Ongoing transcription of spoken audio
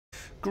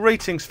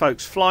Greetings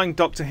folks, Flying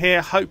Doctor here,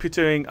 hope you're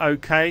doing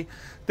okay.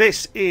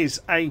 This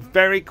is a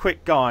very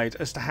quick guide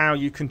as to how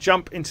you can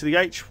jump into the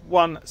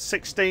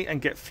H160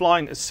 and get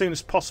flying as soon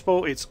as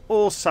possible. It's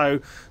also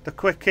the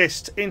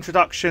quickest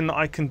introduction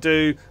I can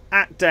do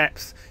at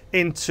depth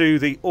into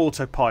the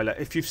autopilot.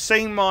 If you've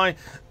seen my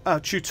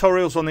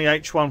tutorials on the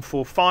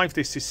H145,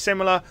 this is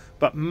similar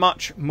but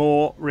much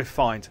more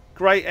refined.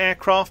 Great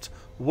aircraft,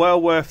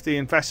 well worth the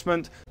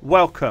investment.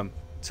 Welcome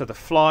to the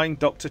Flying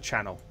Doctor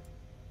channel.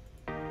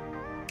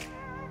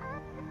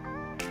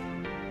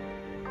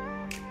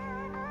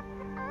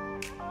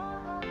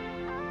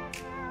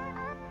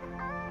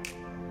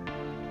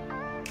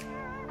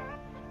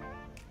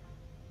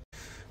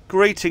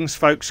 Greetings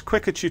folks,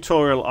 quicker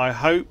tutorial I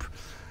hope.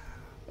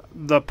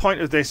 The point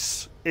of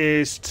this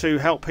is to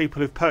help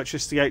people who've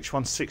purchased the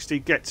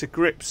H160 get to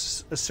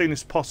grips as soon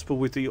as possible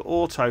with the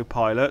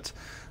autopilot.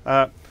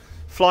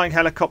 Flying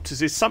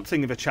helicopters is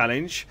something of a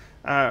challenge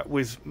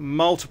with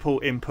multiple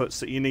inputs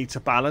that you need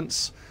to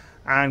balance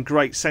and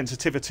great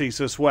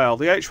sensitivities as well.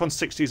 The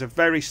H160 is a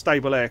very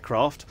stable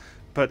aircraft,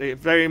 but it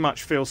very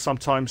much feels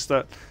sometimes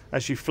that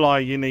as you fly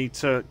you need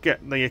to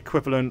get the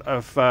equivalent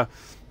of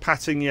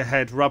patting your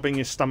head, rubbing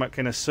your stomach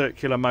in a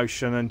circular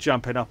motion and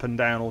jumping up and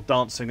down or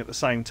dancing at the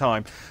same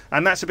time.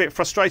 And that's a bit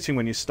frustrating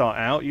when you start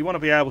out. You want to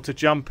be able to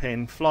jump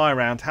in, fly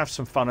around, have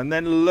some fun, and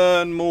then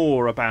learn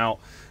more about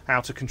how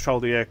to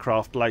control the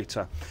aircraft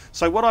later.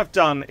 So what I've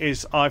done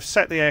is I've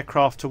set the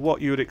aircraft to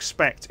what you would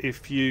expect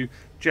if you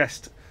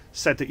just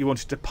said that you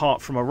wanted to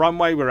depart from a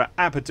runway. We're at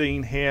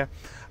Aberdeen here,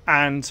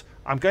 and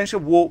I'm going to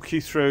walk you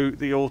through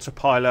the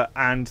autopilot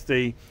and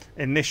the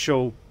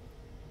initial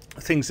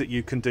things that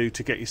you can do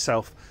to get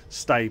yourself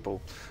stable.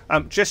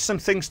 Just some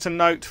things to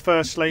note.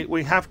 Firstly,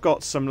 we have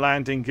got some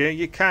landing gear.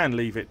 You can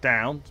leave it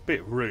down, it's a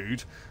bit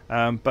rude,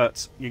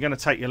 but you're going to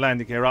take your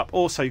landing gear up.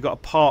 Also, you've got a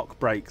park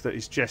brake that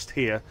is just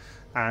here,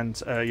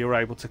 and you're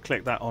able to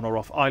click that on or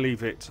off. I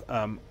leave it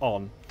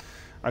on.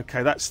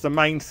 Okay, that's the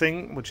main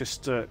thing. We'll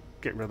just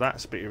get rid of that.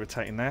 It's a bit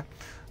irritating there.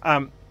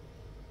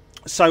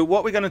 So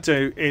what we're going to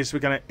do is we're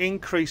going to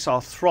increase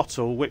our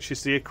throttle, which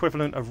is the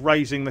equivalent of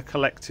raising the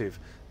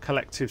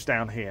collectives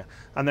down here,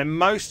 and then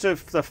most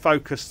of the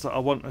focus that I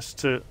want us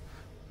to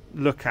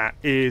look at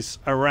is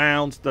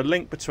around the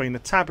link between the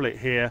tablet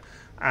here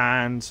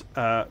and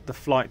the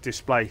flight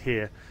display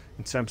here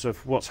in terms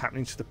of what's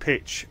happening to the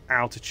pitch,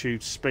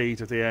 altitude,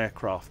 speed of the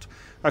aircraft.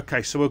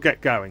 Okay, so we'll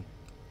get going.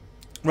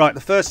 Right,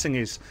 the first thing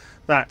is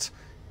that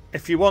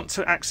if you want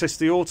to access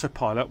the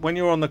autopilot, when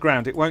you're on the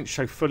ground it won't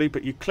show fully,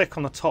 but you click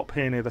on the top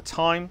here near the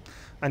time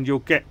and you'll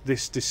get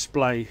this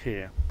display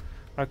here.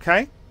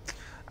 Okay,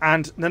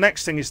 and the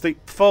next thing is the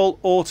full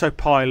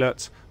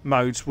autopilot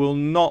modes will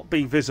not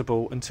be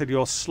visible until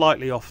you're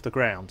slightly off the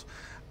ground.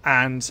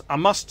 And I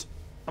must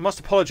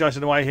apologise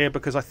in a way here,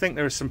 because I think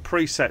there are some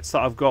presets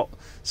that I've got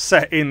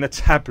set in the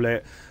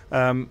tablet,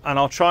 and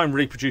I'll try and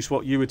reproduce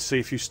what you would see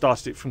if you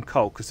started it from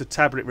cold, because the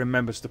tablet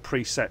remembers the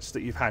presets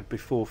that you've had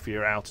before for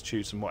your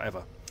altitudes and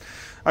whatever.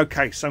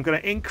 Okay, so I'm going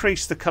to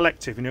increase the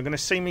collective, and you're going to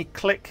see me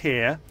click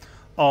here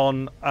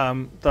on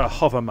the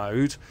hover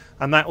mode,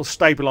 and that will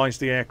stabilize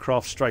the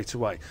aircraft straight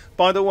away.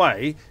 By the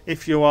way,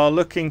 if you are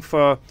looking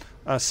for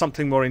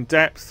something more in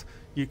depth,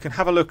 you can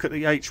have a look at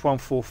the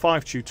H145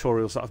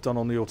 tutorials that I've done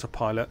on the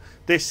autopilot.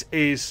 This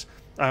is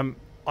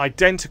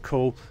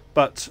identical,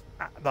 but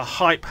the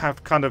Hype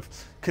have kind of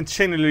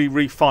continually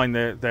refined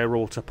their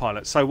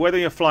autopilot. So whether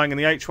you're flying in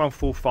the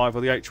H145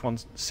 or the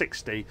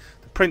H160,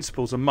 the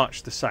principles are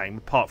much the same,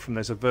 apart from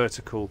there's a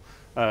vertical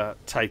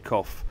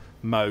takeoff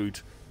mode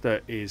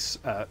that is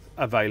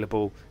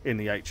available in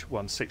the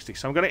H160.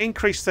 So I'm going to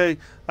increase the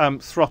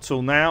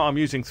throttle now. I'm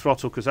using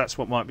throttle because that's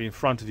what might be in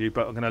front of you,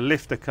 but I'm going to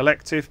lift the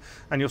collective,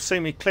 and you'll see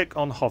me click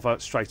on hover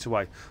straight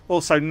away.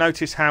 Also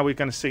notice how we're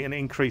going to see an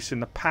increase in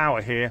the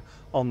power here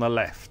on the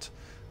left.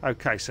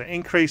 Okay, so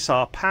increase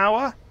our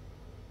power,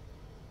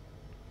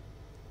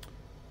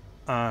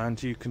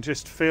 and you can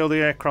just feel the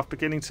aircraft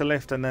beginning to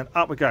lift, and then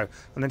up we go,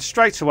 and then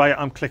straight away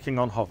I'm clicking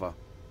on hover.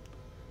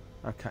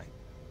 Okay.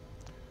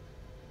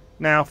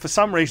 Now, for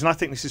some reason, I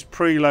think this is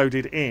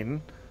preloaded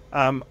in.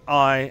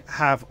 I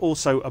have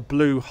also a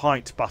blue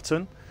height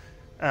button.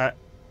 I'm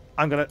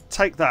going to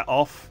take that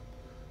off,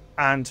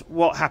 and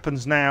what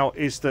happens now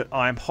is that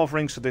I'm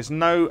hovering, so there's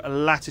no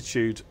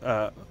latitude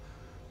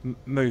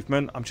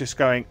movement. I'm just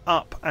going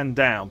up and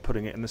down,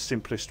 putting it in the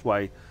simplest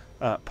way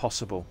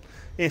possible.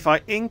 If I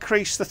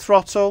increase the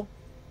throttle,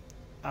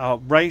 I'll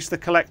raise the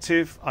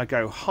collective, I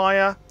go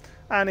higher,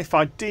 and if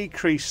I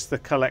decrease the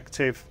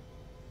collective,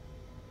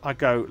 I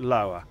go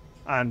lower.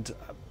 And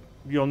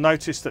you'll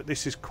notice that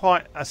this is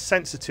quite a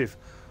sensitive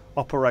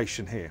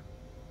operation here.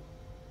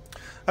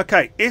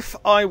 Okay, if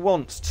I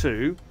want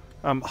to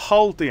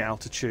hold the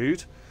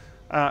altitude,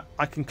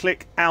 I can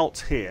click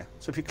Alt here.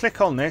 So if you click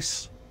on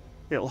this,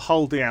 it'll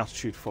hold the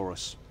altitude for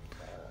us.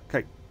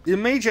 Okay,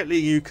 immediately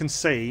you can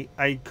see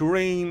a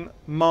green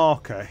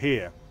marker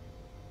here.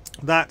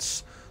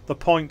 That's the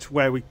point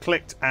where we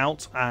clicked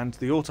out, and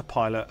the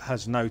autopilot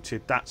has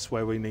noted that's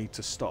where we need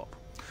to stop.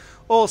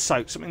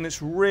 Also, something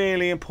that's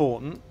really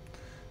important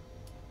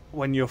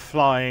when you're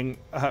flying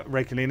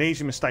regularly, an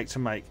easy mistake to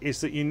make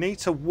is that you need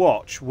to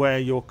watch where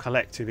your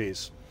collective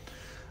is.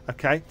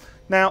 Okay,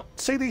 now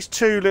see these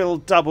two little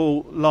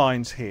double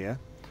lines here.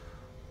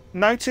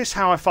 Notice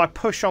how if I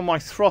push on my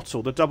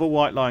throttle, the double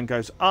white line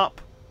goes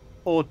up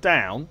or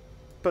down,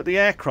 but the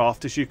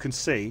aircraft, as you can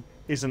see,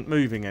 isn't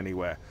moving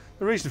anywhere.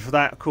 The reason for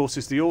that, of course,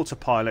 is the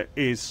autopilot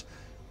is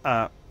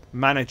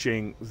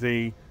managing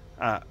the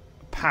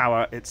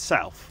power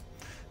itself.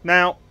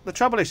 Now, the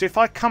trouble is, if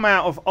I come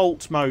out of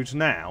alt mode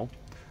now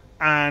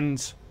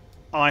and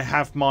I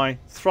have my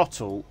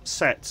throttle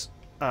set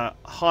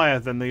higher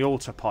than the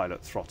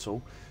autopilot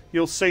throttle,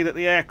 you'll see that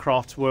the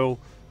aircraft will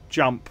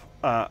jump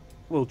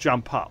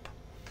up.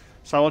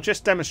 So I'll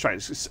just demonstrate.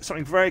 It's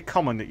something very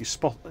common that you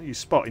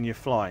spot in your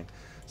flying.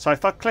 So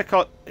if I click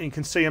on, you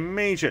can see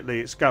immediately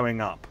it's going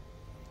up.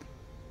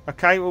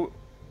 Okay, well,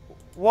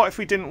 what if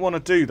we didn't want to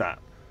do that?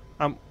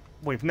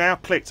 We've now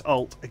clicked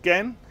Alt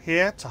again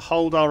here to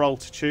hold our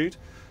altitude.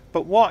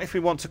 But what if we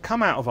want to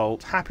come out of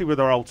Alt, happy with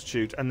our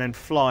altitude, and then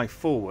fly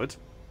forward?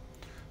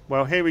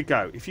 Well, here we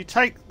go. If you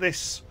take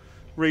this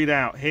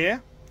readout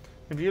here,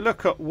 if you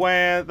look at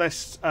where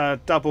this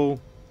double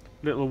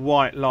little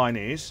white line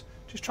is,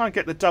 just try and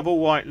get the double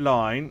white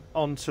line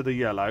onto the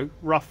yellow,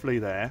 roughly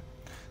there.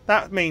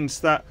 That means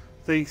that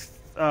the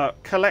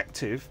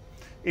collective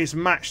is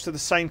matched to the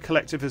same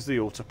collective as the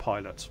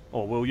autopilot,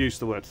 or we'll use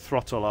the word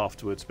throttle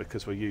afterwards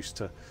because we're used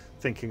to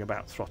thinking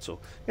about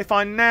throttle. If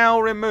I now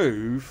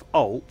remove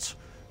Alt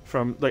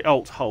from the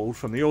Alt hold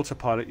from the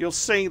autopilot, you'll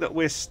see that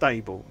we're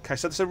stable. Okay,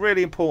 so that's a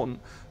really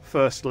important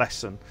first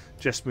lesson,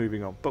 just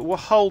moving on. But we'll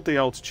hold the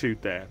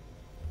altitude there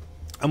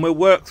and we'll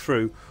work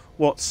through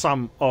what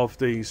some of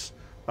these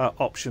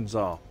options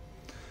are.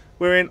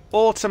 We're in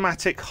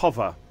automatic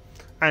hover,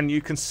 and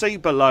you can see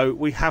below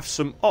we have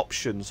some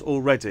options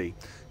already.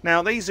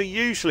 Now these are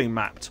usually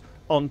mapped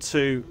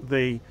onto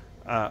the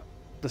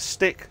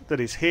stick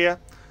that is here,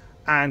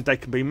 and they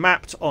can be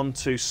mapped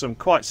onto some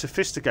quite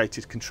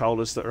sophisticated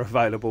controllers that are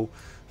available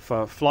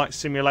for Flight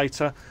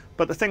Simulator.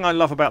 But the thing I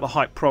love about the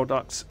Hype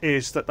products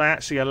is that they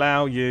actually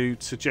allow you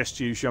to just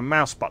use your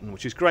mouse button,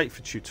 which is great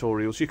for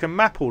tutorials. You can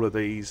map all of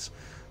these,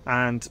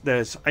 and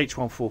there's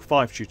H145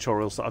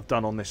 tutorials that I've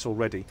done on this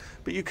already.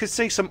 But you can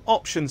see some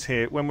options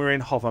here when we're in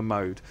hover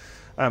mode.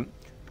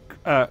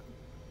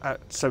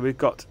 So we've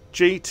got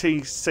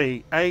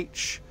GTC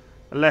H,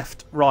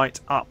 left, right,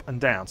 up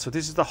and down. So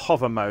this is the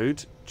hover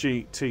mode,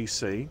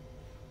 GTC.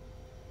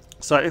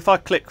 So if I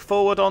click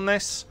forward on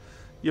this,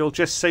 you'll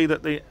just see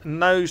that the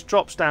nose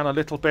drops down a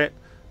little bit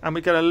and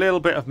we get a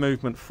little bit of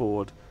movement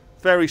forward.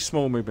 Very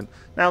small movement.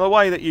 Now the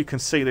way that you can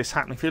see this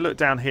happening, if you look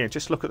down here,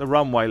 just look at the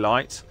runway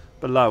light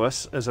below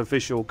us as a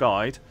visual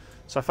guide.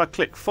 So if I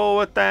click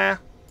forward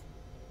there,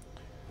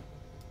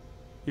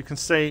 you can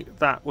see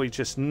that we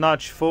just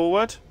nudge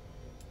forward.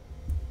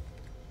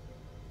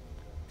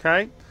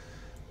 Okay,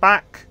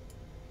 back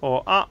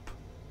or up,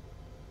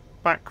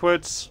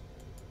 backwards.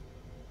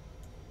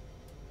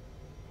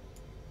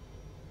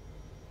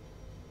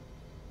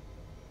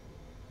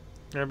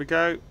 There we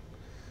go.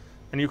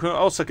 And you can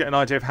also get an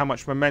idea of how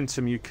much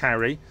momentum you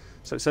carry.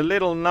 So it's a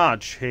little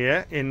nudge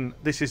here.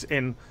 This is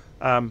in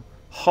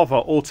hover,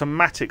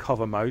 automatic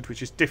hover mode,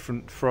 which is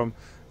different from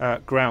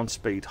ground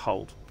speed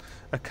hold.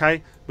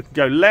 Okay, we can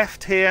go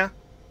left here.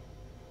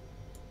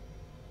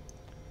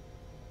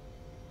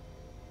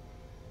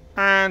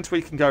 And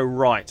we can go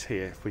right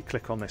here if we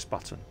click on this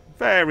button.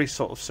 Very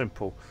sort of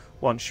simple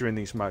once you're in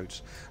these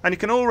modes. And you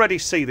can already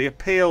see the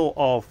appeal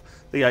of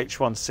the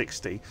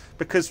H160,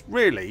 because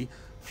really,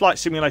 flight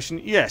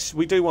simulation, yes,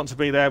 we do want to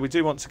be there. We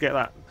do want to get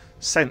that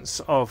sense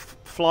of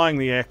flying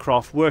the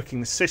aircraft, working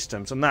the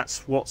systems, and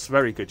that's what's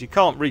very good. You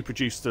can't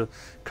reproduce the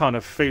kind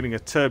of feeling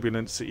of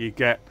turbulence that you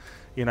get,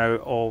 you know,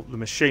 or the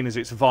machine as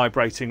it's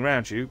vibrating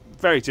around you.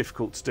 Very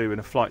difficult to do in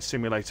a flight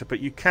simulator,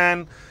 but you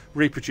can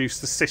reproduce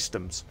the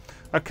systems.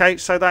 Okay,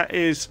 so that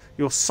is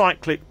your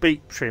cyclic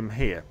beat trim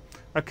here.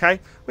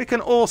 Okay, we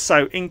can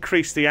also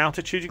increase the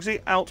altitude. You can see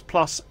Alt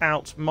plus,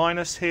 Alt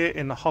minus here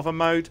in the hover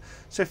mode.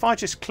 So if I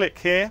just click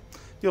here,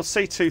 you'll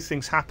see two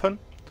things happen.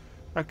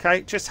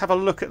 Okay, just have a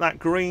look at that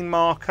green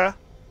marker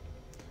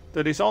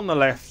that is on the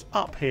left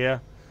up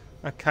here.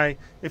 Okay,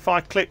 if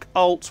I click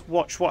Alt,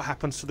 watch what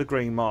happens to the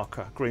green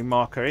marker. Green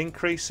marker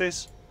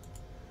increases,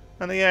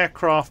 and the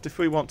aircraft, if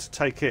we want to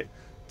take it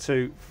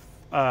to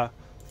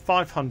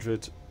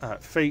 500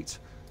 feet,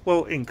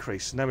 will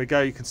increase. And there we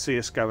go, you can see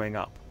us going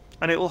up.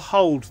 And it will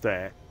hold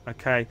there.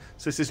 Okay,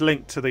 so this is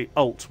linked to the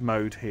Alt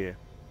mode here.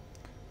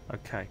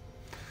 Okay,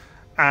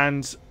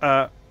 and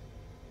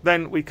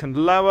then we can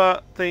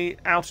lower the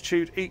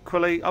altitude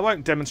equally. I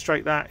won't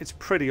demonstrate that, it's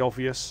pretty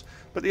obvious.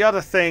 But the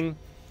other thing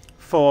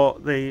for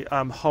the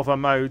hover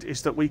mode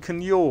is that we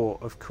can yaw,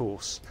 of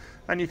course.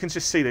 And you can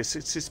just see this,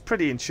 it's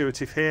pretty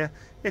intuitive here.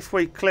 If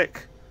we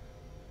click,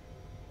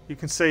 you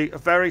can see a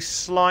very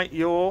slight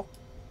yaw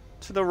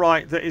to the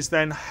right that is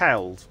then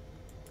held.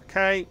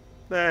 Okay,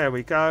 there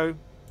we go.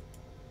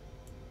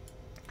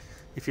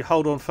 If you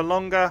hold on for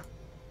longer,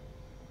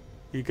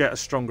 you get a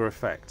stronger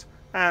effect.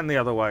 And the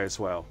other way as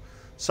well.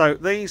 So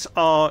these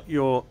are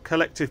your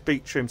collective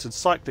beat trims and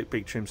cyclic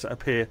beat trims that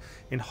appear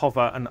in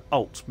hover and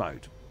alt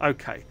mode.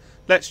 Okay,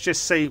 let's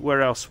just see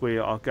where else we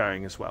are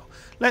going as well.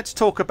 Let's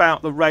talk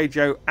about the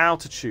radio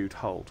altitude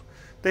hold.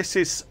 This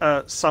is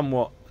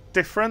somewhat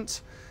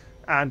different,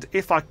 and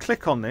if I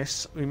click on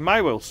this, we may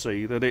well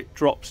see that it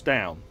drops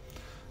down.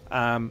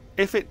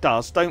 If it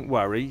does, don't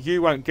worry,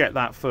 you won't get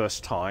that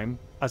first time.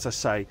 As I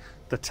say,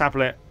 the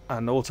tablet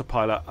and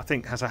Autopilot, I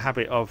think, has a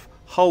habit of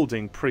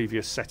holding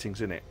previous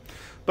settings in it.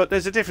 But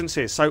there's a difference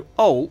here. So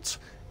Alt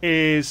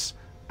is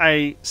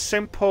a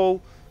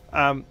simple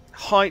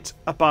height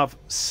above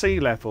sea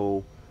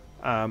level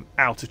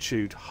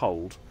altitude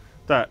hold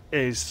that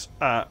is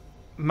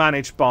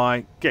managed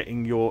by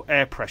getting your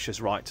air pressures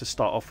right to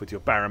start off with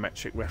your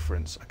barometric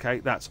reference.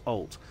 Okay, that's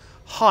Alt.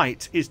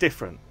 Height is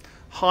different.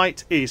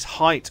 Height is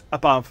height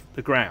above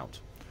the ground.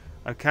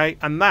 Okay,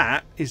 and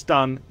that is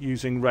done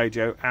using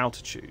radio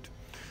altitude.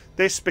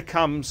 This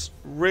becomes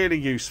really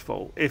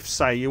useful if,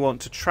 say, you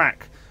want to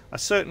track a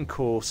certain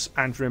course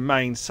and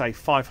remain, say,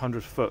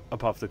 500 foot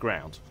above the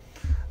ground.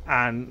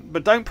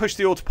 But don't push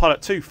the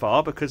Autopilot too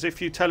far, because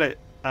if you tell it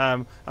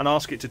and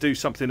ask it to do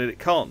something that it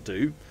can't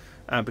do,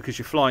 because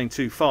you're flying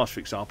too fast, for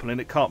example, and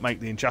it can't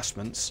make the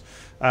adjustments,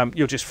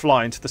 you'll just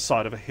fly into the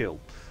side of a hill.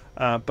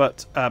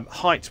 But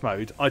height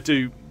mode, I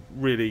do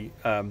really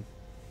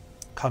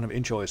kind of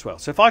enjoy as well.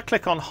 So if I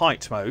click on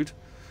height mode,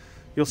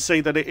 you'll see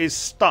that it is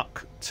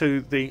stuck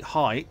to the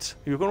height.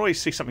 You can already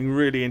see something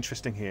really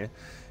interesting here.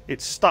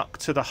 It's stuck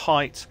to the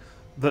height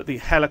that the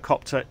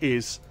helicopter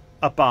is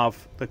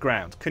above the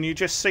ground. Can you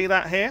just see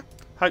that here?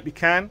 Hope you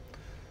can.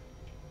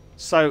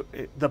 So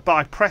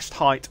I pressed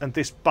height and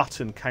this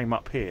button came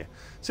up here.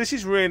 So this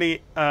is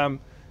really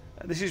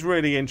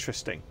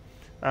interesting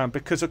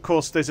because, of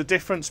course, there's a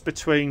difference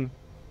between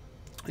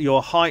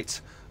your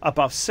height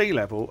above sea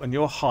level and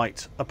your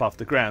height above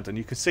the ground, and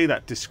you can see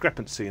that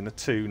discrepancy in the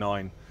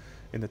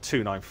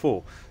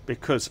 294,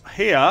 because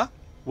here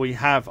we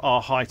have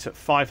our height at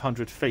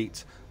 500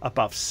 feet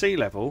above sea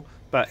level,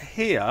 but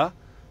here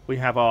we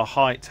have our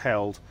height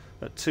held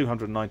at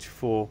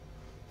 294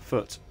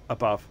 foot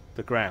above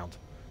the ground,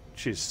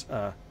 which is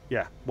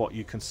yeah, what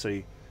you can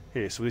see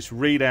here. So this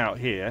readout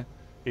here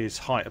is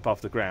height above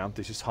the ground,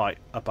 this is height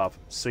above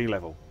sea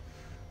level.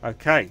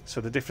 Okay,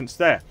 so the difference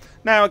there.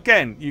 Now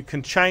again, you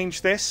can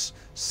change this,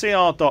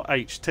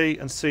 cr.ht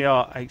and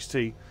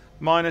cr.ht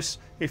minus.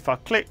 If I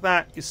click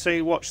that, you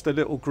see, watch the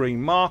little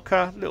green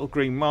marker. Little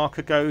green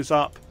marker goes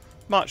up,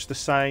 much the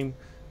same,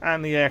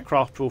 and the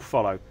aircraft will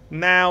follow.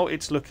 Now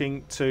it's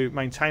looking to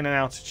maintain an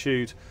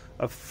altitude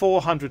of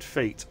 400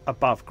 feet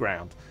above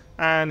ground,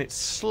 and it's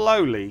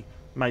slowly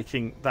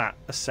making that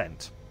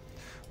ascent.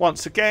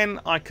 Once again,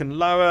 I can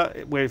lower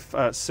it with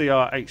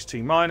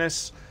cr.ht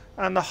minus,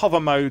 and the hover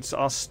modes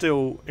are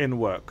still in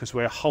work because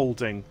we're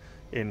holding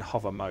in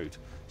hover mode.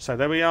 So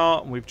there we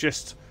are, and we've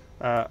just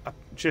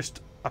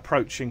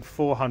approaching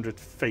 400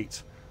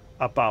 feet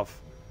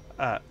above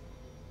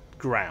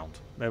ground.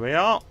 There we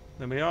are.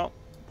 There we are.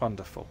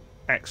 Wonderful.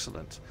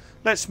 Excellent.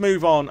 Let's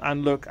move on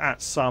and look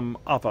at some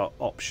other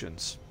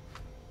options.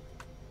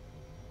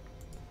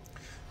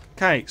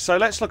 Okay, so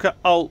let's look at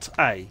Alt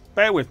A.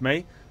 Bear with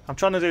me. I'm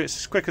trying to do it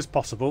as quick as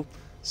possible,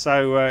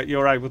 so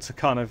you're able to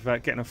kind of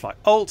get in a flight.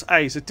 Alt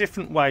A is a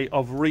different way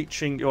of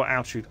reaching your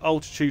altitude.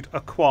 Altitude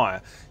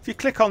acquire. If you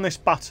click on this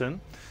button,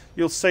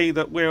 you'll see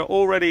that we're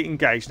already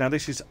engaged. Now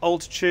this is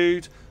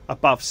altitude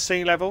above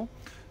sea level.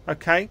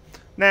 Okay.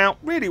 Now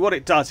really what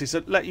it does is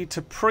it let you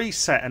to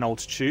preset an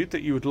altitude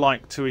that you would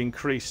like to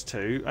increase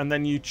to, and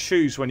then you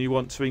choose when you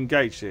want to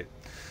engage it.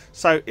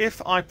 So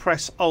if I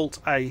press Alt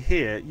A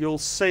here, you'll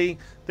see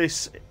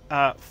this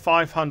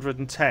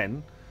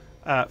 510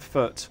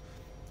 foot,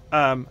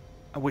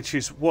 which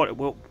is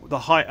what the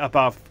height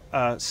above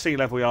sea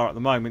level we are at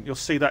the moment. You'll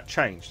see that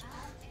changed,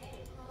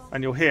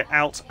 and you'll hear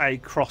Alt A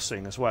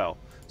crossing as well.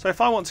 So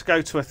if I want to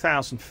go to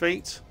 1,000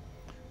 feet,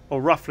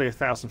 or roughly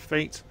 1,000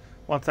 feet,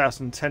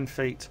 1,010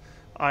 feet,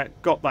 I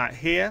got that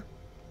here,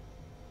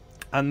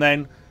 and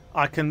then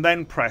I can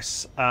then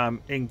press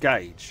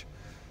engage.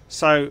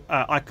 So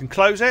I can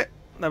close it.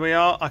 There we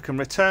are. I can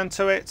return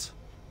to it.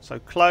 So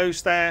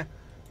close there,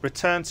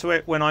 return to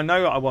it. When I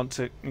know I want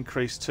to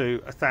increase to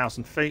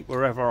 1,000 feet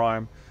wherever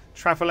I'm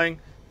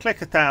traveling,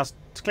 click 1,000,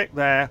 click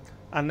there,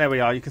 and there we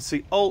are. You can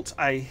see Alt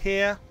A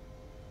here,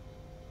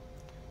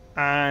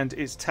 and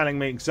it's telling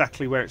me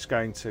exactly where it's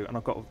going to, and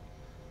I've got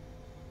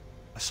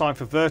a sign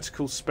for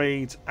vertical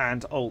speed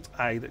and Alt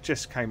A that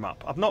just came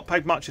up. I've not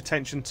paid much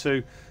attention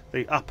to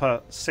the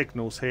upper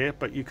signals here,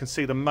 but you can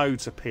see the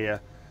modes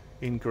appear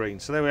in green.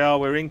 So there we are,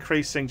 we're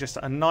increasing just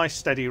at a nice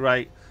steady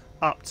rate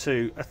up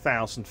to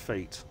 1,000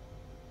 feet.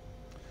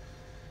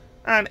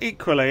 And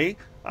equally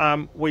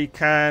we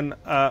can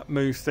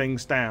move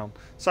things down.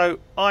 So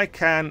I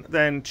can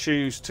then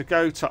choose to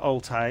go to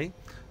Alt A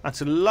and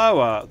to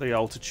lower the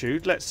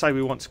altitude. Let's say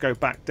we want to go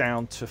back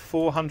down to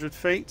 400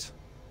 feet.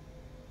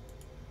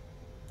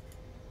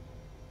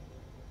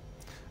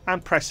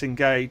 And press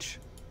engage,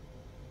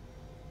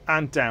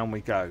 and down we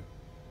go.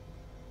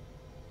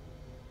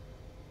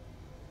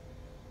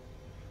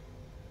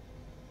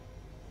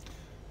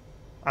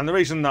 And the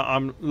reason that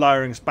I'm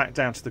lowering us back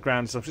down to the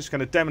ground is I'm just going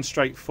to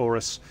demonstrate for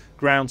us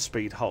ground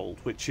speed hold,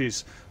 which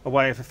is a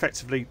way of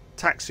effectively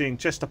taxiing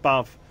just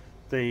above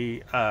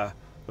the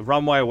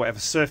runway or whatever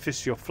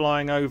surface you're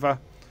flying over.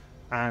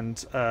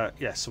 And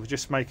yeah, so we're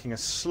just making a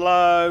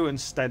slow and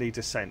steady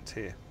descent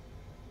here.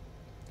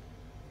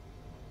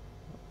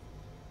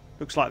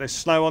 Looks like there's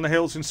snow on the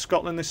hills in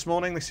Scotland this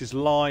morning. This is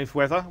live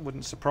weather,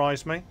 wouldn't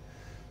surprise me.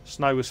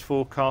 Snow was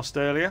forecast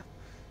earlier.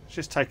 It's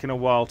just taking a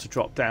while to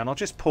drop down. I'll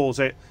just pause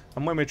it,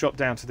 and when we drop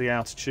down to the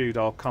altitude,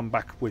 I'll come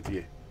back with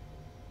you.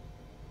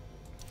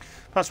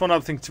 That's one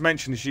other thing to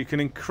mention is you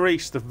can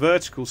increase the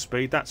vertical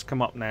speed. That's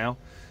come up now.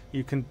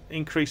 You can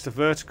increase the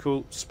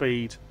vertical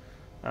speed,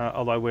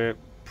 although we're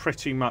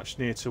pretty much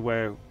near to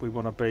where we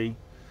want to be,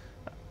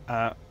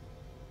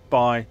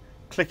 by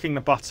clicking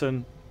the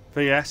button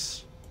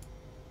VS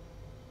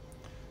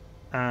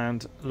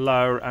and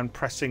lower and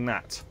pressing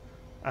that,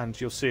 and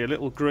you'll see a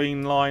little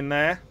green line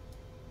there,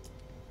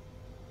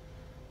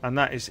 and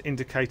that is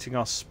indicating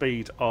our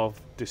speed of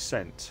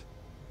descent.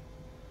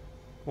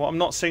 What I'm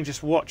not seeing,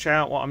 just watch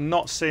out, what I'm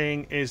not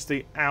seeing is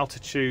the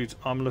altitude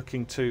I'm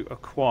looking to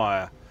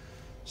acquire.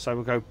 So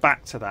we'll go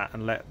back to that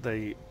and let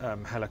the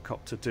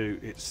helicopter do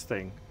its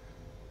thing.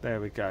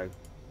 There we go.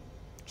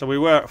 So we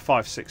were at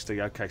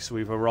 560. Okay, so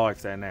we've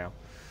arrived there now.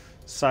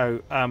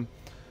 So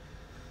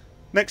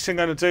next thing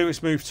I'm going to do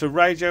is move to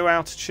radio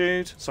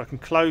altitude, so I can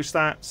close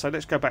that. So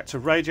let's go back to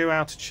radio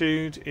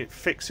altitude. It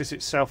fixes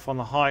itself on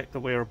the height that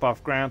we're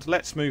above ground.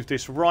 Let's move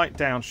this right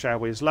down, shall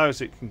we, as low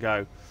as it can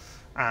go,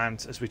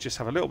 and as we just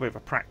have a little bit of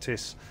a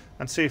practice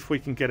and see if we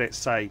can get it,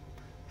 say,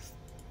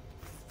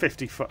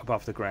 50 foot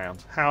above the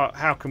ground.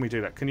 How can we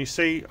do that? Can you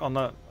see on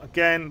the,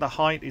 again, the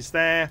height is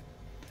there.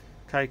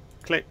 Okay,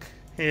 click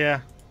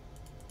here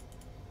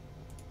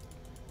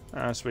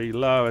as we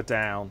lower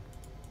down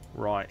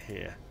right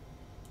here.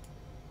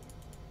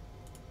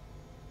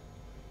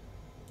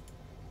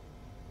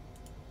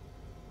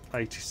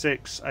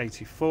 '86,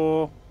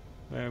 '84,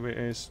 there it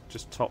is,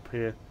 just top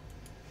here.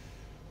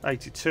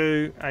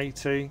 82,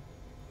 80.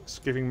 It's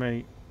giving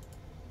me.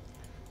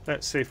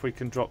 Let's see if we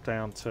can drop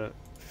down to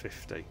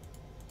 50.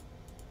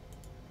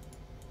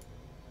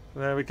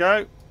 There we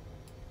go.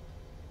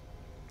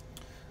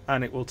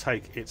 And it will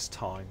take its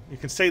time. You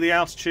can see the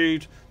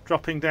altitude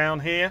dropping down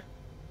here.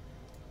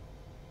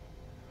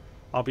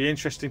 I'll be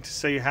interested to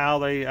see how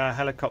the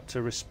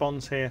helicopter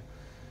responds here,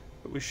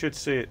 but we should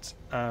see it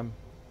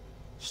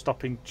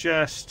stopping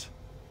just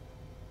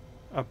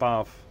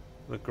above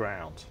the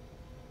ground.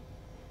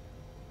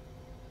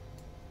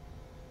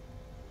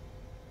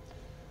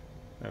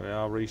 There we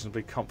are,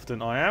 reasonably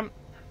confident I am.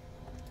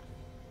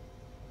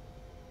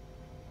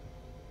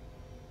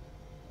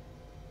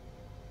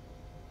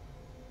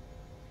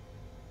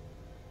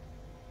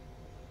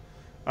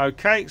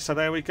 Okay, so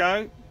there we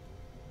go.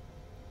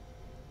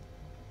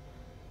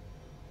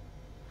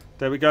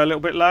 There we go, a little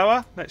bit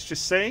lower. Let's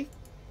just see.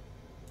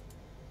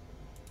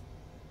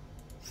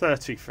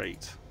 30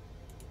 feet.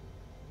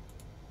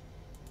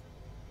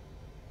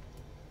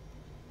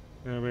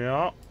 There we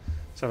are.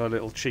 Let's have a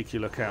little cheeky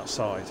look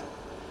outside.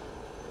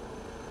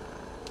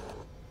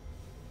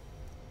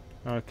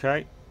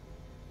 Okay.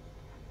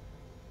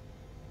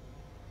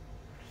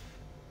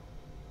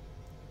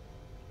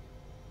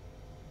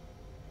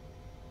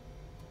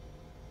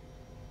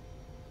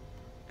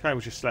 Okay, we'll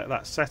just let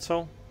that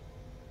settle.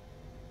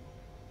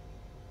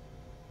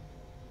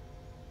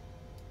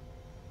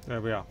 There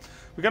we are.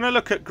 We're going to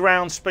look at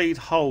ground speed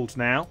hold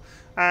now,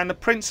 and the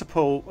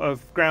principle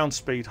of ground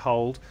speed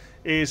hold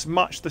is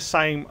much the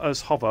same as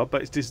hover,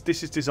 but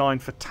this is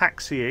designed for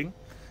taxiing.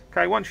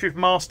 Okay, once you've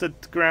mastered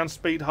ground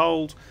speed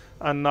hold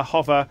and the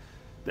hover,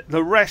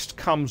 the rest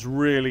comes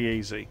really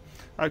easy.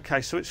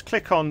 Okay, so let's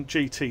click on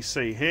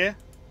GTC here.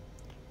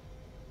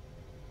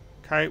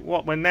 Okay,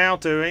 what we're now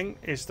doing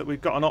is that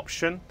we've got an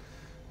option.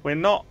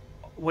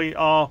 We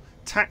are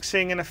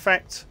taxiing in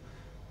effect.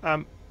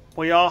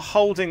 We are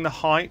holding the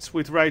height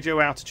with radio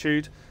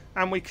altitude,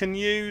 and we can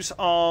use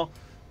our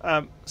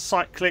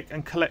cyclic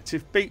and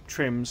collective beep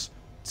trims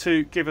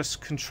to give us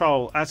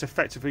control as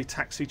effectively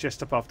taxi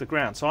just above the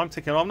ground. So I'm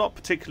thinking I'm not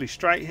particularly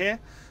straight here,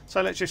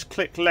 so let's just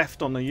click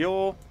left on the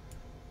yaw,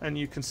 and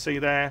you can see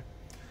there,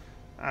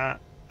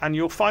 and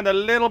you'll find a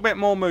little bit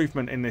more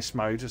movement in this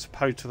mode as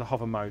opposed to the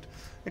hover mode.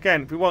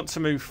 Again, if we want to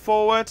move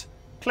forward,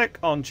 click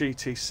on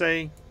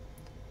GTC.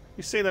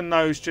 You see the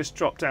nose just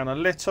drop down a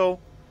little,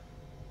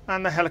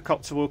 and the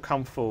helicopter will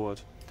come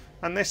forward,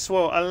 and this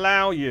will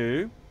allow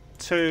you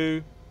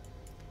to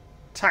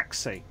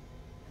taxi.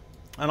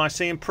 And I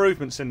see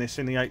improvements in this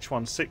in the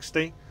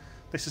H160.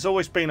 This has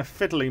always been a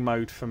fiddly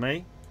mode for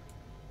me,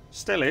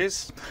 still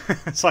is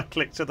as I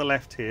click to the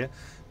left here,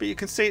 but you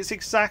can see it's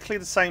exactly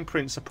the same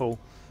principle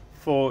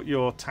for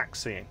your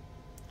taxiing.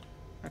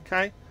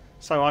 Okay,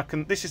 so I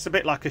can, this is a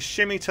bit like a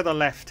shimmy to the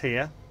left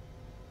here,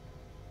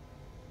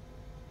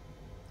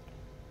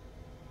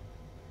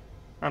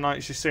 and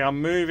as you see,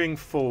 I'm moving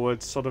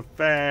forward sort of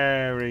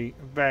very,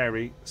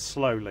 very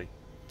slowly.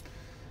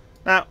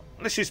 Now,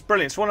 this is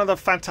brilliant. It's one of the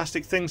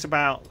fantastic things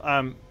about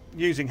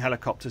using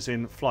helicopters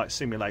in Flight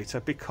Simulator,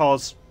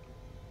 because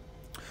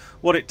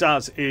what it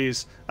does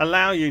is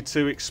allow you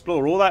to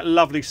explore all that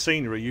lovely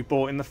scenery you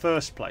bought in the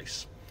first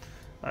place.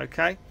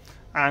 Okay,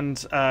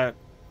 and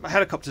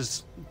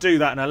helicopters do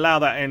that and allow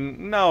that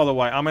in no other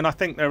way. I mean, I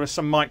think there are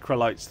some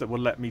microlights that will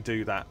let me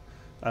do that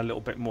a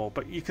little bit more,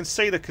 but you can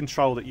see the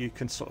control that you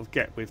can sort of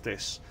get with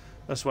this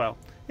as well.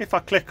 If I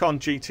click on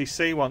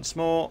GTC once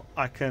more,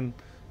 I can,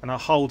 and I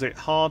hold it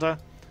harder,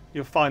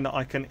 you'll find that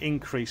I can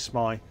increase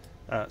my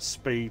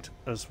speed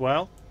as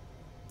well,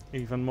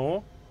 even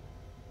more.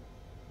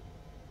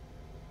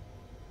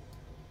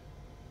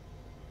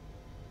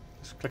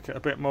 Just click it a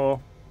bit more.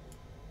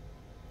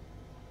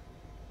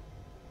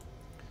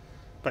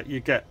 But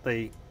you get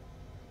the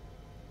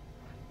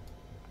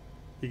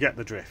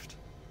drift.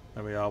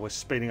 There we are. We're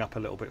speeding up a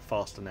little bit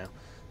faster now.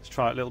 Let's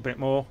try it a little bit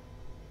more.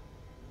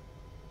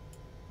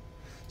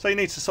 So you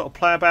need to sort of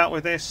play about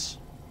with this.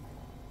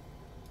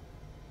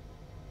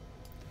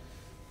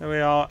 There we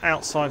are,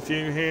 outside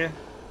view here.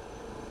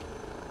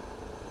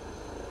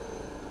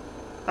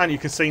 And you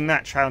can see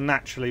how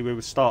naturally we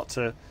would start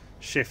to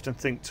shift and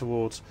think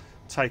towards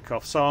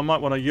takeoff. So I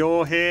might want to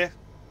yaw here.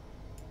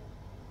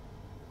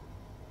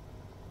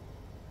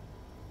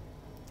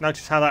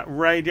 Notice how that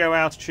radio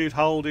altitude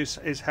hold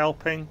is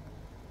helping.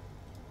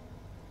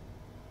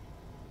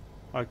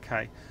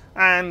 Okay,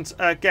 and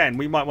again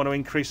we might want to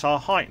increase our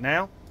height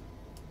now.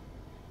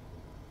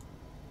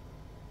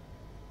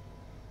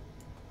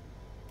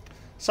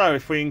 So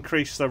if we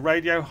increase the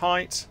radio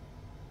height,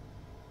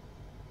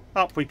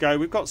 up we go.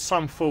 We've got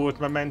some forward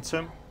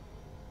momentum,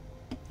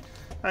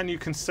 and you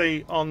can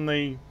see on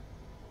the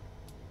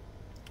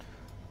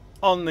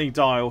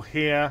dial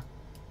here,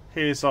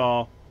 here's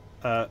our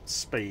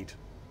speed.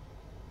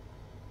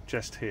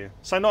 Just here,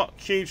 so not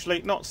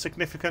hugely, not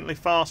significantly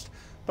fast,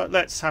 but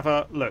let's have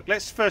a look.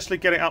 Let's firstly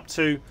get it up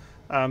to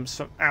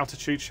some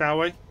altitude, shall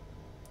we?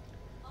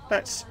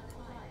 Let's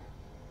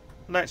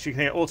you can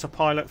hear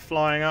autopilot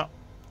flying up.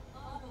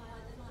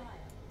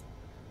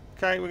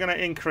 Okay, we're going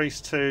to increase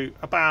to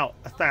about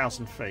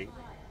 1,000 feet.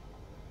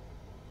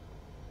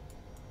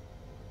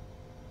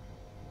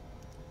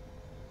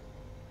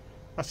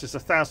 That's just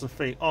 1,000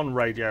 feet on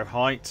radio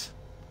height.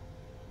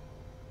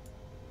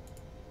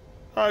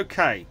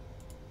 Okay.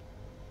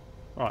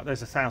 Right,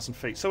 there's 1,000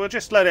 feet. So we'll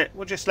just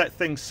let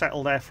things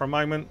settle there for a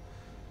moment,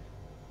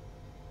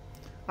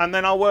 and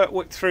then I'll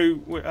work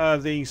through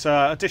these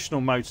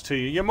additional modes to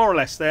you. You're more or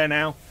less there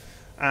now,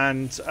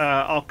 and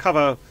I'll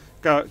cover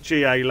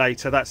GA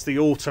later. That's the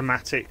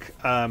automatic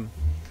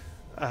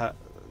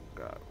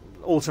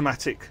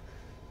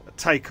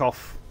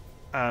takeoff,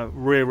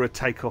 rearward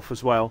takeoff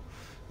as well.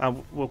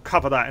 We'll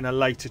cover that in a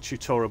later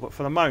tutorial, but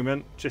for the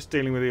moment, just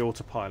dealing with the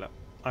autopilot.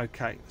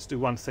 Okay, let's do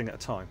one thing at a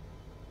time.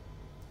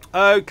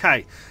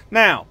 Okay,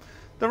 now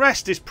the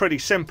rest is pretty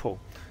simple.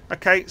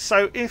 Okay,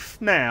 so if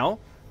now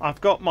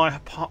I've got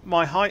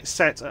my height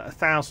set at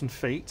 1,000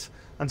 feet,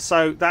 and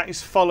so that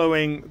is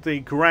following the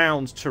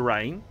ground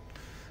terrain,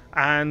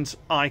 and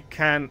I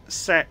can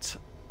set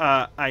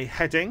a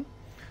heading.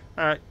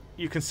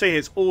 You can see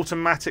it's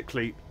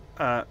automatically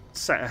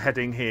set a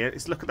heading here.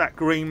 Look at that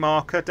green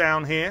marker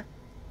down here.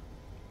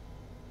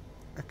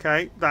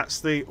 Okay,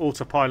 that's the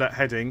autopilot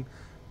heading.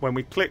 When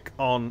we click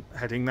on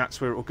heading, that's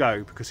where it will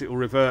go, because it will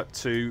revert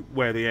to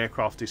where the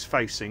aircraft is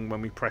facing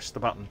when we press the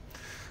button.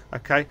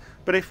 Okay,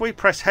 but if we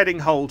press heading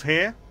hold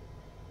here,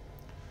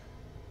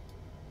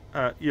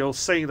 you'll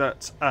see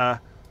that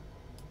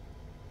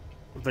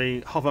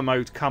the hover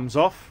mode comes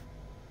off.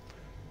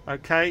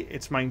 Okay,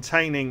 it's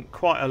maintaining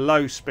quite a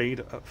low speed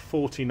at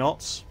 40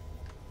 knots.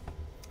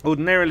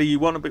 Ordinarily, you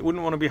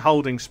wouldn't want to be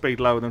holding speed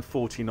lower than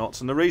 40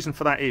 knots, and the reason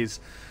for that is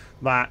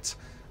that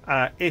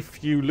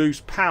if you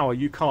lose power,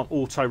 you can't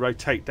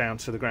auto-rotate down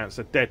to the ground. It's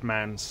a dead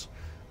man's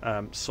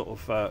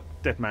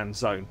dead man's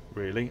zone,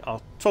 really.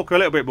 I'll talk a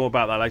little bit more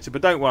about that later,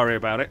 but don't worry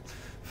about it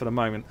for the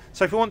moment.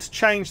 So if we want to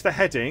change the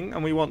heading,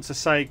 and we want to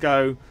say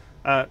go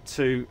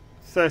to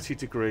 30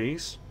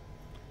 degrees,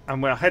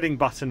 and our heading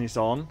button is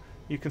on,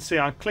 you can see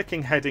I'm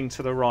clicking heading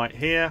to the right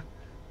here,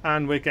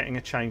 and we're getting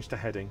a change to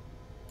heading.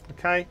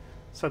 Okay,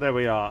 so there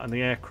we are, and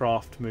the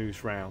aircraft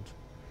moves round.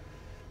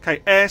 Okay,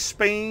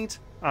 airspeed.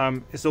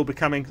 It's all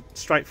becoming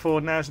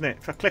straightforward now, isn't it?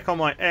 If I click on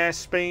my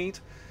airspeed,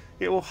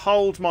 it will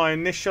hold my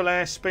initial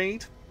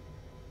airspeed.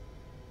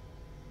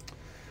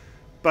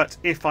 But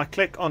if I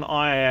click on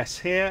IAS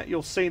here,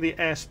 you'll see the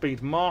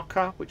airspeed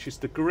marker, which is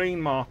the green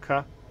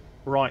marker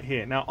right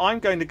here. Now I'm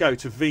going to go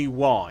to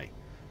VY.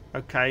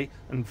 Okay,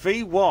 and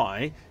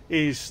VY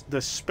is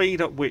the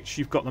speed at which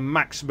you've got the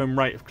maximum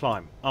rate of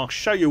climb. I'll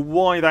show you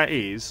why that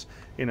is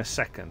in a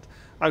second.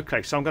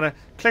 Okay, so I'm going to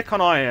click on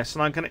IAS,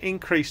 and I'm going to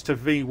increase to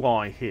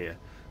VY here,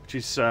 which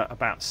is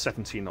about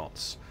 70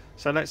 knots.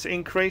 So let's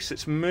increase.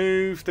 Let's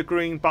move the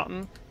green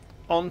button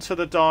onto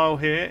the dial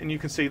here, and you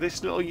can see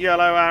this little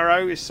yellow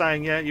arrow is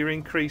saying, yeah, you're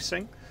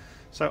increasing.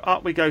 So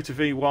up we go to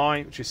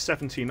VY, which is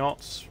 70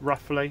 knots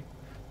roughly,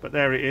 but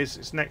there it is.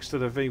 It's next to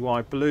the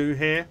VY blue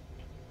here.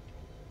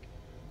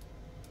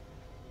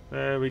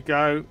 There we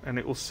go, and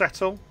it will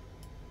settle.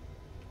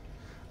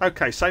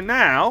 Okay, so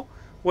now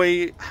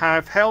we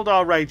have held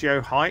our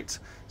radio height,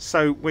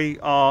 so we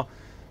are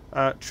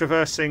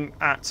traversing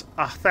at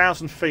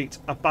 1,000 feet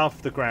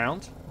above the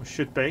ground, we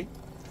should be.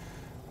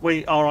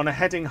 We are on a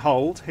heading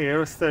hold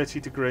here of 30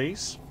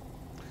 degrees,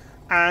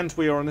 and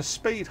we are on a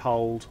speed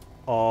hold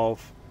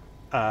of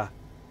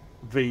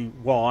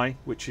VY,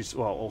 which is,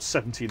 well, or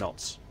 70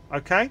 knots.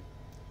 Okay,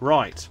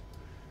 right.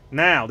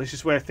 Now, this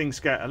is where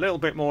things get a little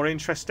bit more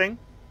interesting,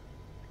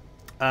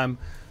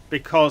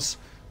 because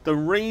the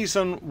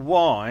reason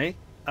why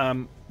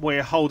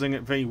we're holding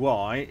at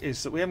VY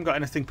is that we haven't got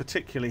anything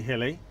particularly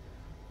hilly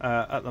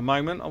at the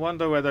moment. I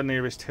wonder where the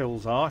nearest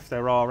hills are, if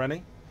there are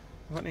any.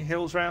 Got any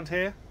hills around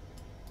here?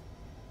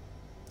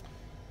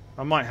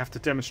 I might have to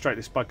demonstrate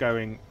this by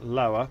going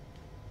lower.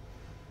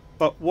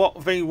 But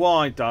what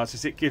VY does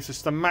is it gives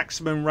us the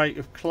maximum rate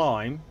of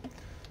climb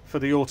for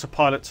the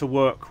autopilot to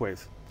work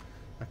with.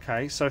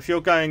 Okay, so if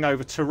you're going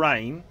over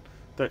terrain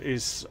that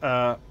is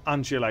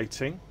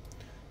undulating,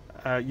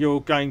 you're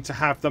going to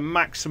have the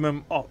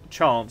maximum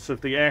chance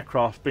of the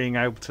aircraft being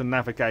able to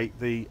navigate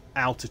the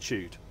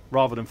altitude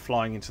rather than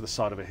flying into the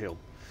side of a hill.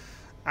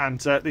 And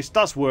this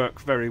does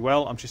work very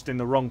well. I'm just in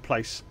the wrong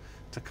place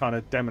to kind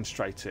of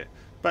demonstrate it.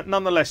 But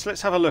nonetheless,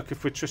 let's have a look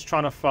if we're just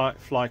trying to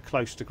fly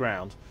close to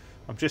ground.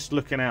 I'm just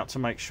looking out to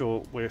make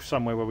sure we're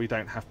somewhere where we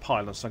don't have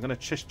pylons. So I'm going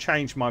to just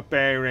change my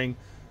bearing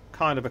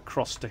kind of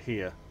across to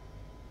here.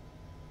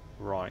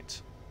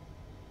 Right.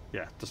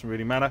 Yeah, doesn't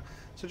really matter.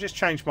 So just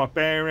change my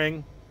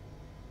bearing.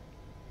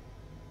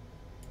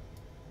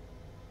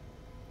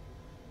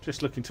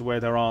 Just looking to where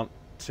there aren't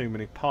too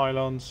many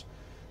pylons.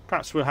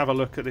 Perhaps we'll have a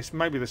look at this.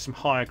 Maybe there's some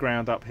higher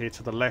ground up here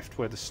to the left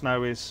where the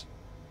snow is.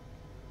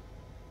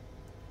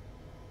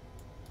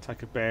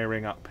 Take a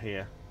bearing up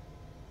here.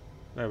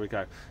 There we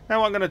go. Now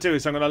what I'm going to do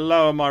is I'm going to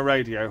lower my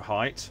radio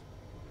height,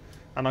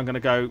 and I'm going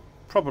to go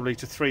probably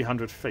to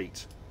 300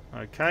 feet.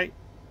 Okay.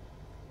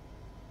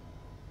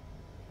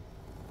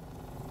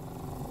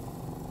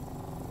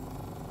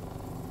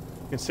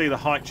 You can see the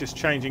height just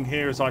changing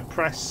here as I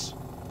press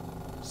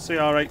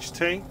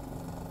CRHT.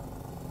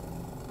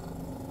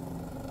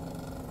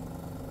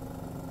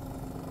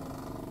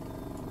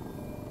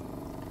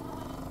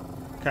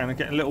 Okay, and I'm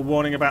getting a little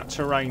warning about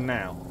terrain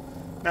now.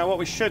 Now what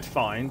we should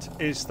find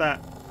is that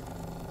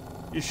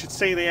you should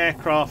see the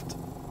aircraft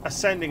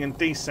ascending and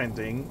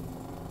descending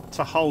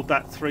to hold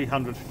that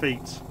 300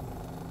 feet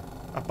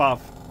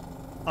above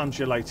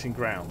undulating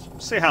ground.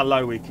 See how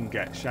low we can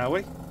get, shall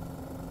we?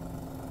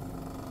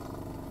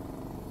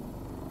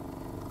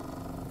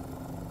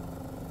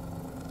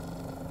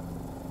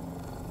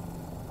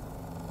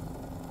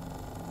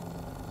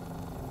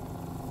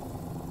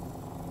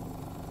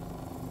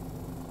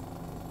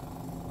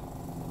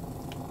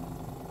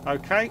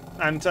 Okay,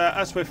 and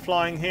as we're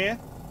flying here,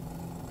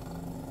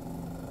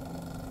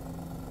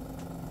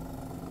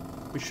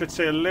 we should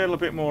see a little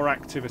bit more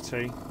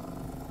activity.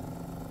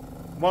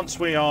 Once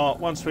we are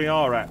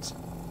at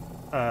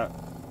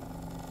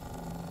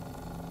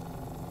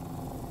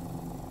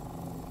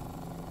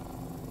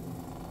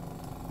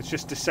it's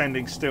just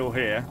descending still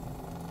here.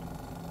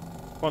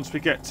 Once we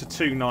get to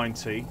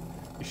 290,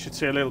 you should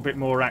see a little bit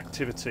more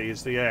activity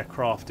as the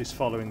aircraft is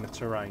following the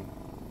terrain.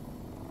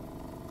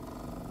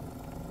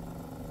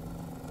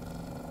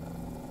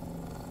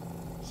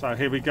 So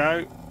here we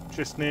go,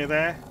 just near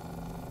there.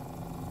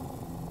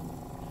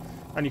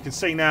 And you can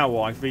see now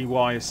why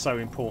VY is so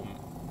important.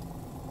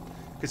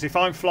 Because if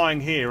I'm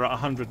flying here at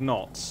 100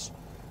 knots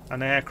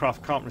and the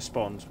aircraft can't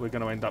respond, we're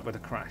going to end up with a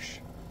crash.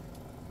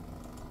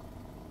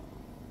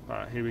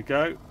 Right, here we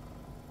go.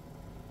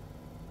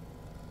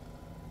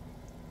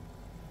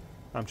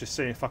 I'm just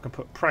seeing if I can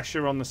put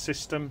pressure on the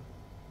system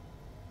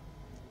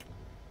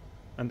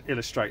and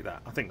illustrate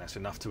that. I think that's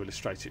enough to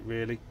illustrate it,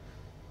 really.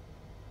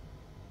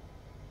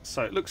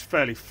 So it looks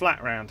fairly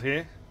flat around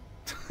here.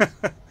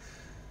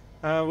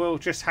 We'll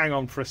just hang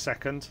on for a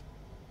second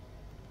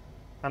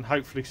and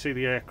hopefully see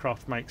the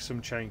aircraft make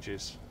some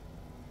changes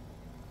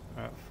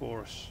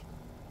for us.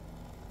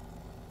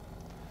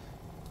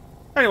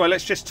 Anyway,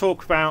 let's just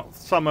talk about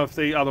some of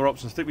the other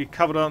options. I think we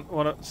covered on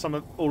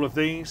all of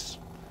these.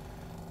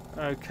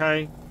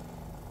 Okay,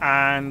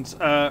 and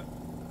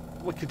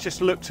we could just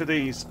look to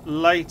these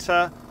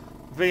later.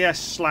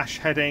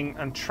 VS/heading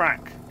and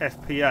track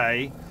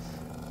FPA.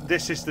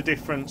 This is the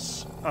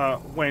difference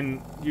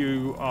when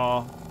you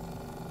are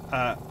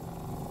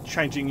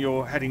changing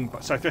your heading.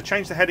 So if you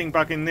change the heading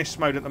bug in this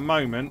mode at the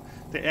moment,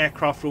 the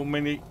aircraft will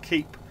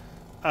keep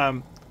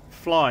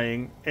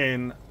flying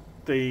in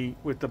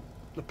with the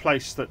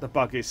place that the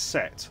bug is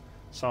set.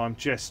 So I'm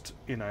just,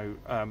 you know,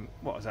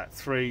 what is that,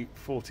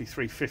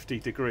 350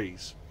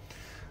 degrees.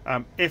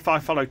 If I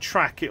follow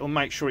track, it'll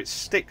make sure it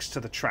sticks to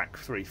the track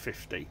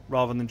 350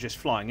 rather than just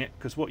flying it,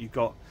 because what you've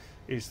got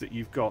is that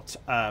you've got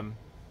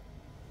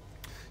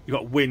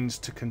winds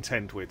to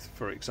contend with,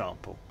 for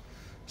example.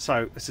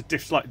 So it's a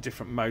slightly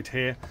different mode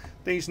here.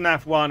 These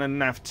NAV1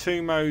 and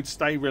NAV2 modes,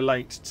 they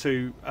relate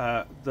to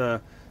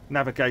the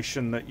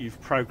navigation that you've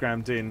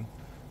programmed in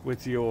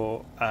with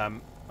your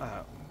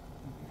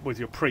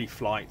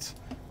pre-flight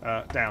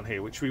down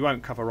here, which we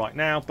won't cover right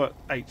now, but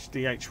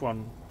the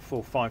H145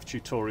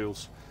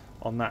 tutorials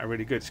on that are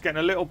really good. It's getting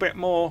a little bit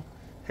more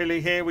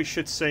hilly here. We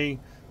should see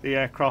the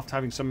aircraft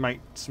having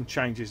some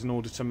changes in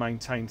order to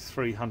maintain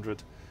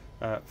 300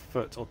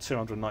 foot or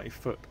 290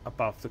 foot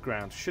above the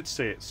ground. Should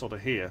see it sort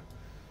of here.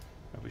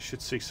 We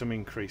should see some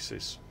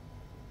increases,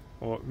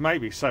 or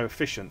maybe so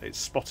efficient it's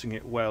spotting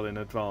it well in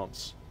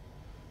advance.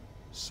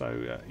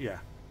 So yeah.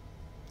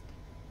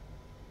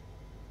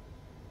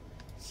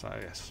 So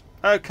yes.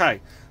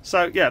 Okay.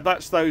 So yeah,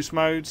 that's those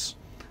modes,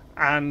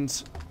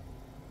 and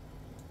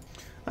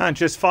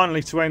just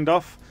finally to end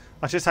off,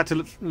 I just had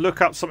to look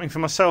up something for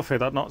myself here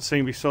that I've not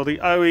seen before. The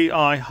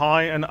OEI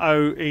high and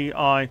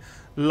OEI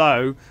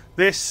low.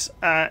 This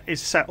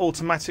is set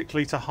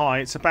automatically to high.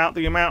 It's about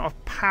the amount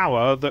of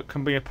power that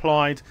can be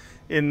applied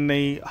in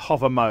the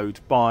hover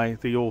mode by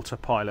the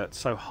autopilot.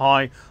 So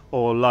high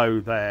or low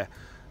there.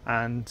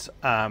 And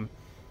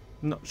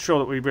not sure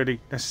that we really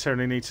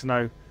necessarily need to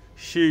know a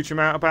huge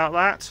amount about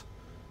that.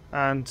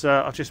 And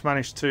I've just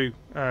managed to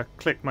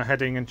click my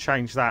heading and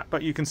change that.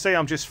 But you can see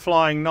I'm just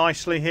flying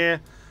nicely here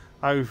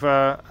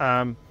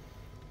over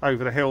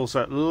the hills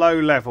at low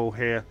level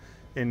here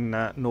in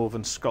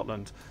northern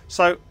Scotland.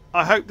 So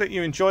I hope that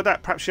you enjoyed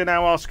that. Perhaps you're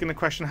now asking the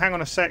question, hang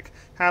on a sec,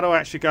 how do I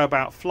actually go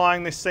about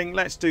flying this thing?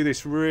 Let's do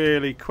this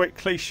really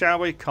quickly, shall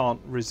we?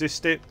 Can't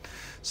resist it.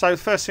 So the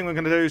first thing we're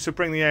going to do is to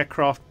bring the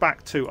aircraft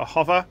back to a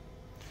hover.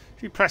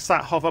 If you press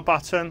that hover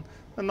button,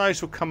 the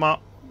nose will come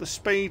up, the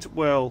speed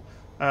will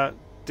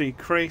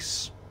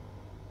decrease.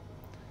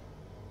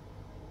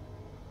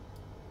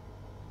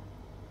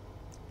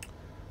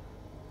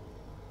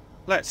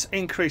 Let's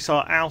increase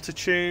our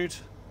altitude.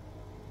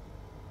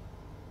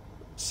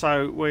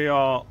 So we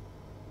are,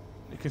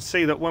 you can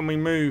see that when we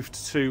moved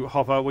to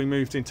hover, we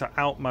moved into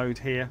alt mode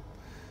here.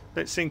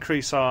 Let's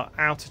increase our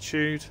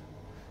altitude.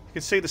 You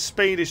can see the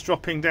speed is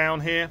dropping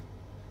down here.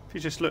 If you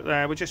just look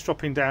there, we're just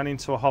dropping down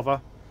into a hover.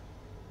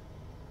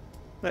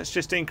 Let's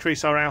just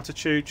increase our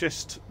altitude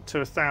just to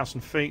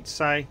 1,000 feet,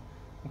 say.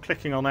 I'm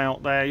clicking on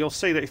out there. You'll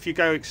see that if you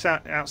go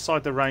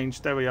outside the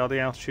range, there we are, the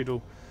altitude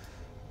will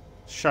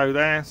show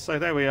there. So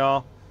there we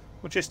are.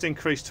 We'll just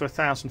increase to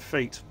 1,000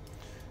 feet.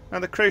 Now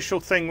the crucial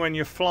thing when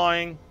you're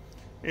flying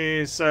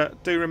is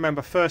do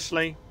remember,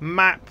 firstly,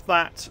 map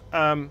that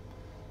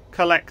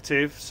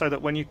collective so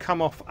that when you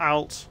come off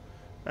alt,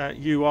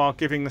 you are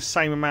giving the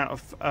same amount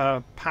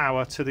of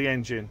power to the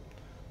engine.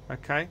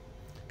 Okay,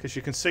 because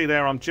you can see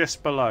there I'm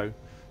just below.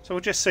 So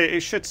we'll just see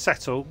it should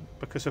settle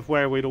because of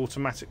where we'd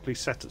automatically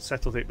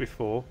settled it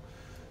before.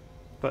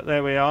 But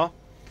there we are.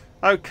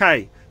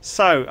 Okay,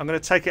 so I'm going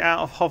to take it out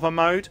of hover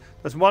mode.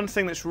 There's one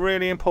thing that's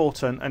really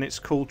important, and it's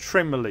called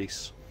trim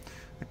release.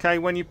 Okay,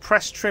 when you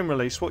press trim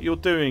release, what you're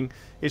doing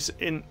is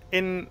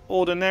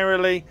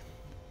ordinarily,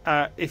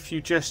 if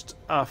you just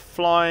are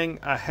flying,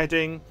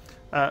 heading,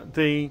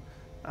 the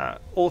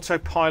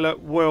autopilot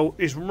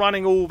is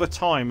running all the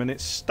time and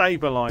it's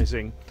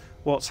stabilizing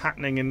what's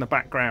happening in the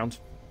background.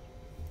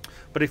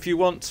 But if you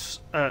want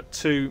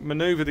to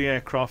maneuver the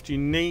aircraft, you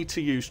need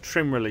to use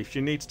trim release.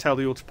 You need to tell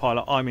the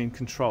autopilot I'm in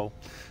control.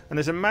 And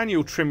there's a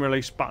manual trim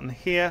release button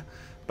here,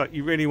 but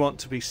you really want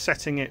to be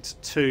setting it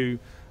to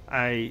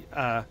a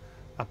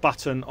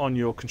button on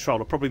your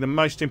controller, probably the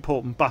most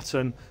important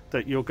button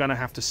that you're going to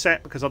have to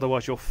set, because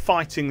otherwise you're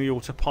fighting the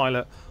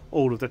autopilot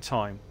all of the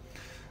time.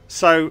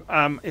 So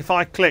if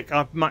I click,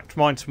 I've mapped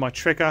mine to my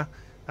trigger,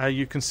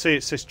 you can see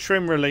it says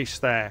trim release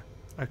there.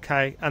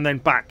 Okay, and then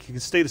back, you can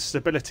see the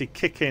stability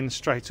kick in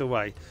straight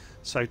away.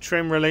 So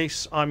trim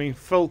release, I'm in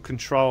full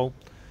control,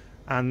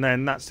 and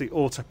then that's the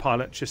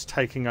autopilot just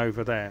taking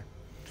over there.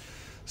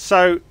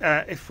 So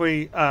if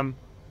we are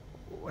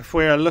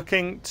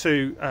looking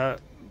to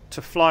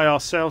fly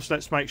ourselves,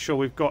 let's make sure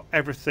we've got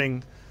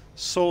everything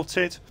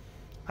sorted.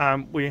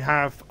 We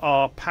have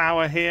our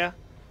power here,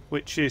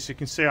 which is, you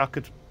can see I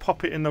could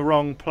pop it in the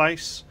wrong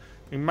place.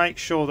 We make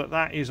sure that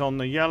that is on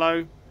the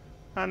yellow,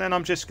 and then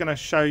I'm just going to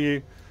show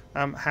you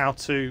how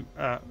to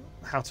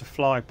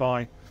fly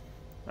by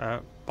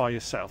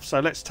yourself. So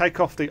let's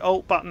take off the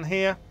alt button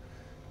here.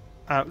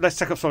 Let's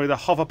take off, sorry, the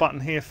hover button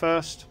here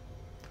first,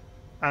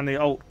 and the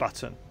alt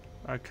button.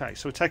 Okay,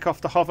 so we take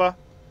off the hover.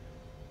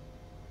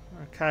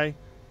 Okay,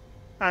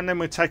 and then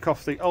we take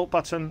off the alt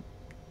button.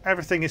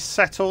 Everything is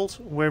settled.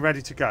 We're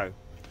ready to go.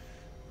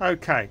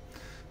 Okay,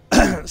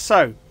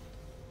 so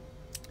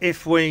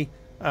if we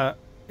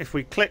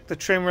click the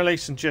trim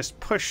release and just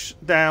push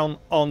down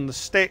on the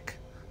stick,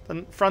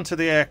 the front of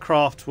the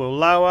aircraft will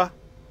lower,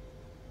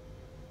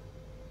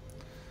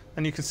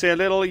 and you can see a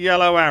little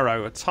yellow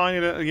arrow, a tiny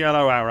little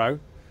yellow arrow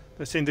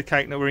that's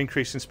indicating that we're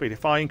increasing speed.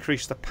 If I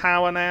increase the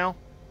power now,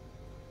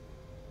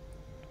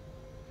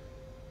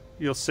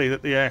 you'll see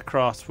that the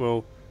aircraft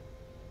will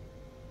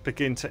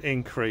begin to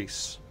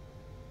increase.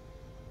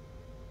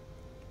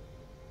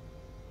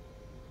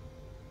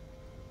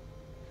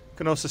 You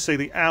can also see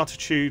the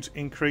altitude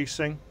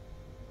increasing.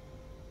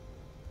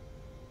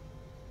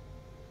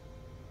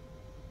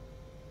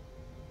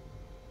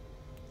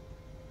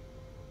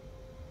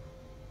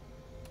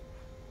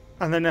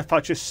 And then if I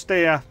just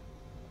steer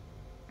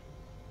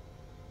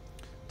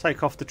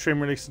take off the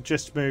trim release and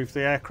just move, the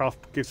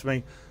aircraft gives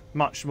me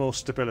much more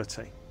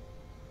stability.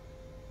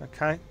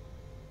 Okay.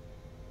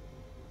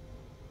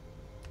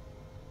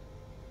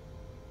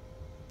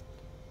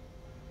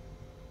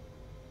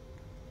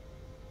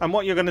 And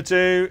what you're going to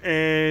do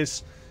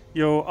is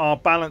you are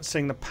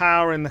balancing the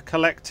power in the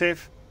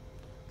collective,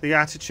 the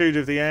attitude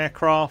of the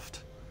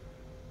aircraft.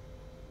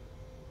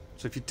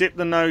 So if you dip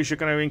the nose, you're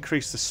going to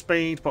increase the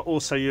speed, but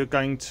also you're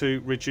going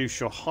to reduce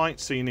your height,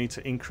 so you need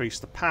to increase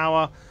the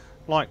power.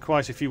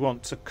 Likewise, if you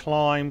want to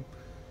climb,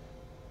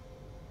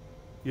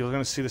 you're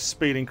going to see the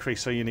speed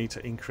increase, so you need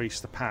to increase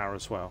the power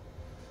as well.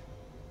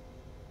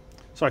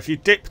 So if you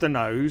dip the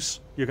nose,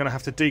 you're going to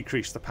have to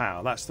decrease the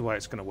power. That's the way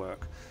it's going to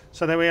work.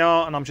 So there we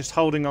are, and I'm just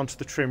holding on to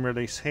the trim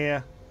release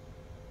here.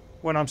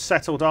 When I'm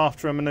settled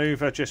after a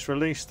manoeuvre, just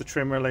release the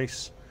trim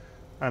release,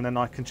 and then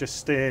I can just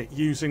steer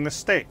using the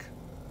stick.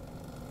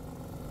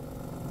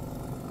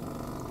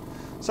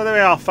 So there we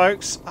are,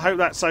 folks. I hope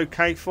that's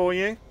okay for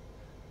you.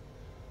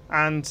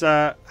 And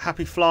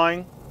happy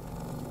flying.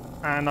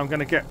 And I'm going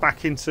to get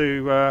back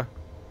into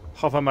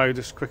hover mode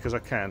as quick as I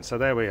can. So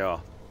there we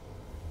are.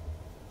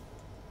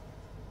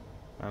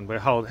 And we're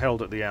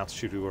held at the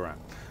altitude we were at.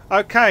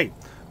 Okay,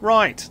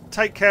 right.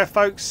 Take care,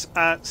 folks.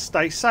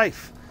 Stay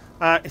safe.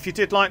 If you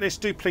did like this,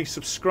 do please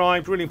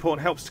subscribe. Really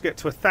important. Helps to get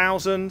to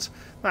 1,000.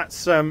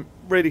 That's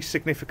really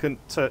significant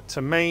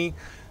to me,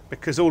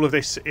 because all of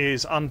this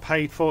is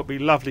unpaid for. It'd be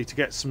lovely to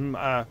get some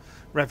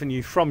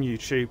revenue from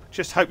YouTube.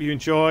 Just hope you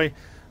enjoy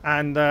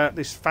and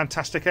this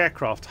fantastic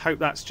aircraft. Hope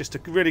that's just a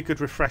really good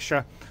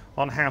refresher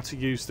on how to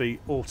use the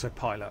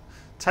autopilot.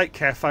 Take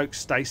care, folks.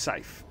 Stay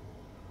safe.